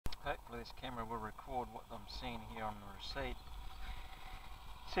this camera will record what I'm seeing here on the receipt.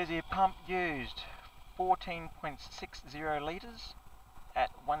 It says here pump used 14.60 litres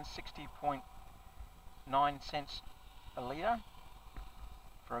at 160.9 cents a litre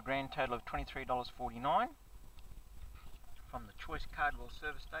for a grand total of $23.49 from the choice Cardwell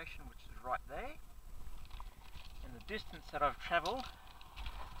service station, which is right there. And the distance that I've travelled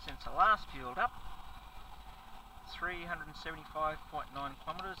since I last fueled up, 375.9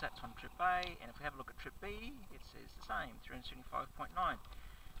 kilometres, that's on trip A, and if we have a look at trip B, it says the same, 375.9,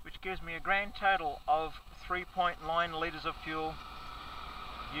 which gives me a grand total of 3.9 litres of fuel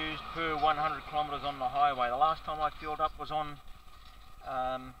used per 100 kilometres on the highway. The last time I fueled up was on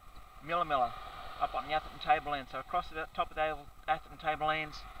Milla Milla, up on the Atherton tablelands. So across the top of the Atherton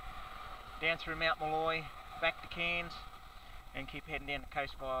tablelands, down through Mt Malloy, back to Cairns, and keep heading down the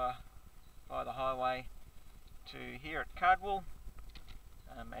coast via the highway to here at Cardwell.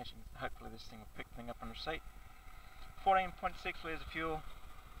 Hopefully this thing will pick the thing up on receipt. 14.6 litres of fuel,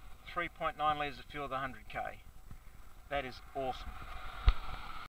 3.9 litres of fuel at 100k. That is awesome.